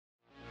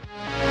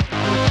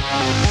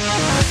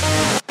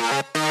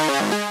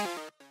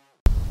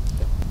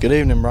Good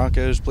evening,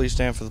 Broncos. Please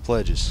stand for the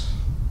pledges.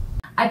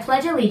 I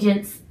pledge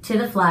allegiance to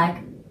the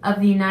flag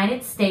of the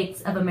United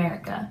States of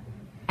America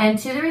and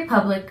to the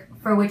republic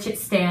for which it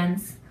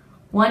stands,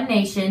 one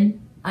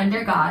nation,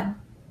 under God,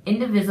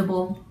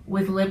 indivisible,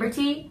 with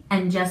liberty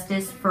and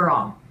justice for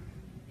all.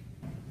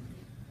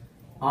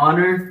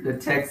 Honor the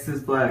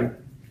Texas flag.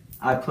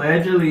 I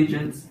pledge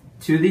allegiance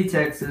to the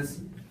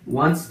Texas,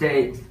 one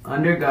state,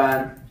 under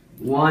God,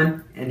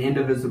 one and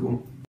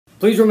indivisible.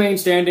 Please remain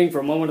standing for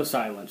a moment of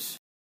silence.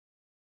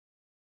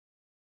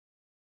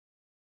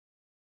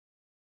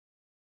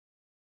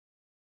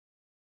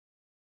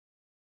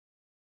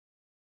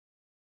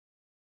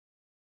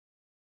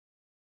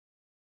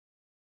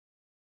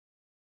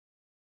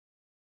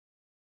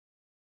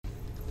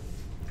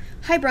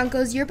 Hi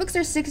Broncos, yearbooks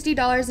are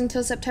 $60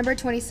 until September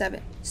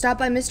 27th. Stop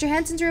by Mr.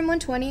 Hansen's room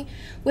 120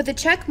 with a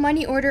check,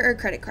 money order, or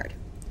credit card.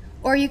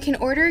 Or you can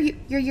order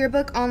your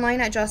yearbook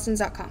online at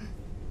jostens.com.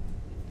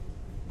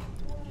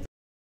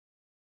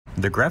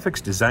 The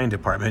graphics design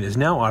department is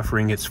now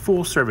offering its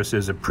full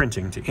services of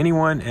printing to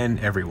anyone and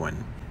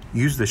everyone.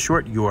 Use the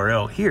short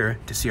URL here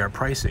to see our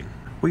pricing.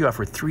 We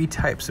offer 3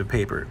 types of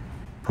paper.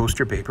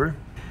 Poster paper.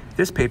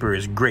 This paper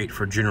is great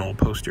for general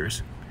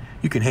posters.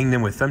 You can hang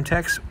them with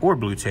thumbtacks or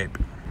blue tape.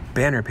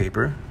 Banner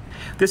paper.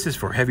 This is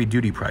for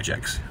heavy-duty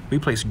projects. We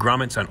place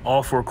grommets on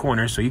all 4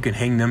 corners so you can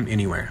hang them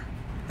anywhere.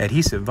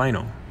 Adhesive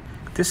vinyl.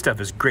 This stuff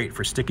is great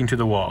for sticking to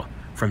the wall,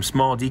 from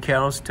small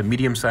decals to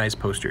medium-sized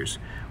posters.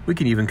 We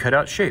can even cut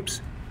out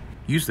shapes.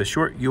 Use the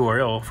short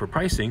URL for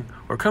pricing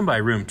or come by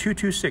room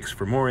 226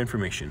 for more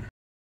information.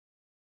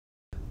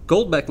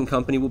 Goldbeck &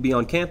 Company will be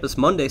on campus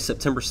Monday,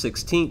 September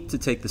 16th to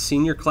take the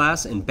senior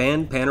class in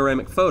band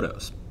panoramic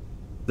photos.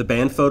 The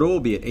band photo will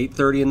be at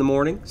 8:30 in the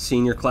morning.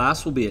 Senior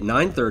class will be at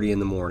 9:30 in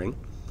the morning.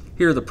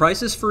 Here are the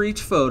prices for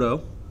each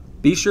photo.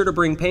 Be sure to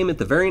bring payment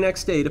the very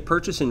next day to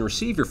purchase and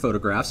receive your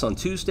photographs on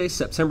Tuesday,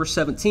 September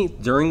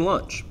 17th during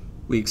lunch.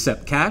 We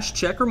accept cash,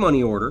 check, or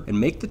money order and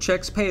make the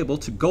checks payable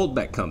to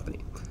Goldbeck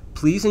Company.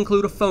 Please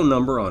include a phone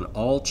number on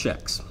all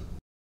checks.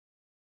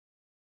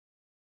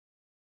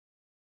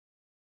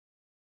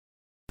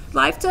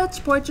 Life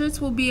Touch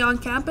Portraits will be on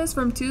campus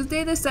from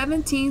Tuesday the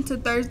 17th to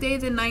Thursday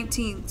the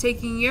 19th,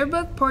 taking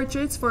yearbook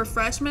portraits for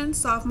freshmen,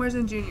 sophomores,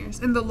 and juniors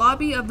in the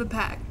lobby of the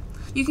PAC.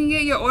 You can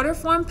get your order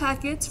form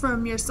packets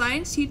from your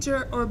science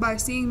teacher or by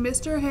seeing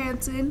Mr.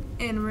 Hansen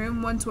in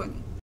room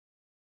 120.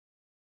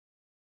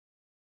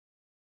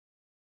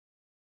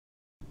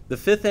 The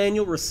 5th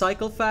Annual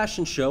Recycle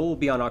Fashion Show will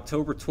be on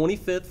October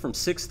 25th from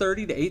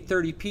 6:30 to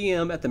 8:30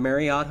 p.m. at the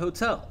Marriott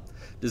Hotel.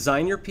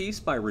 Design your piece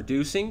by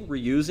reducing,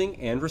 reusing,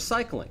 and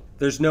recycling.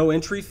 There's no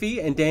entry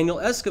fee, and Daniel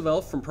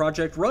Esquivel from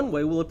Project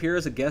Runway will appear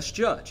as a guest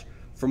judge.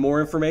 For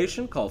more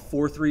information, call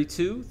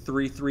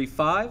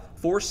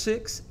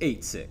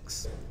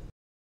 432-335-4686.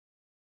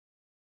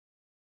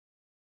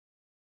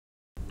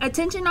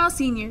 Attention all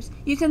seniors,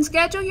 you can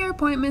schedule your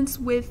appointments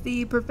with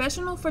the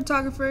professional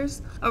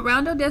photographers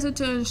around Odessa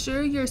to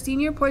ensure your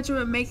senior portrait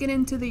will make it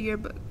into the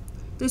yearbook.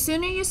 The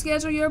sooner you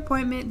schedule your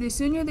appointment, the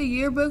sooner the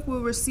yearbook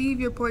will receive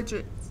your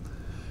portraits.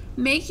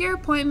 Make your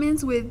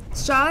appointments with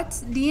Shots,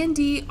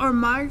 D&D, or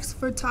Marks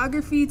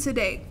Photography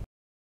today.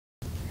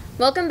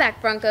 Welcome back,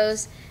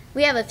 Broncos.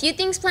 We have a few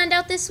things planned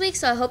out this week,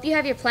 so I hope you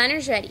have your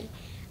planners ready.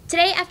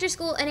 Today, after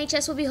school,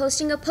 NHS will be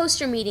hosting a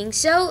poster meeting,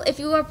 so if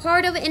you are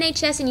part of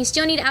NHS and you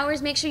still need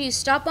hours, make sure you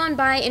stop on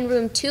by in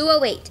room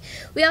 208.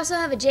 We also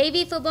have a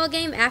JV football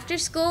game after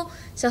school,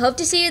 so hope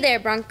to see you there,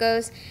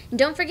 Broncos. And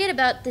don't forget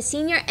about the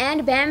senior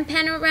and band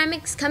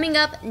panoramics coming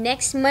up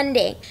next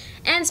Monday.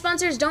 And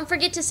sponsors, don't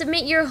forget to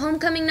submit your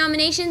homecoming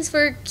nominations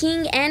for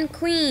King and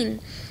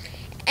Queen.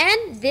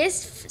 And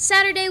this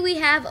Saturday we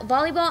have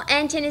volleyball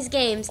and tennis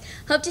games.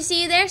 Hope to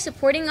see you there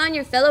supporting on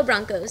your fellow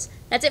Broncos.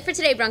 That's it for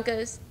today,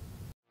 Broncos.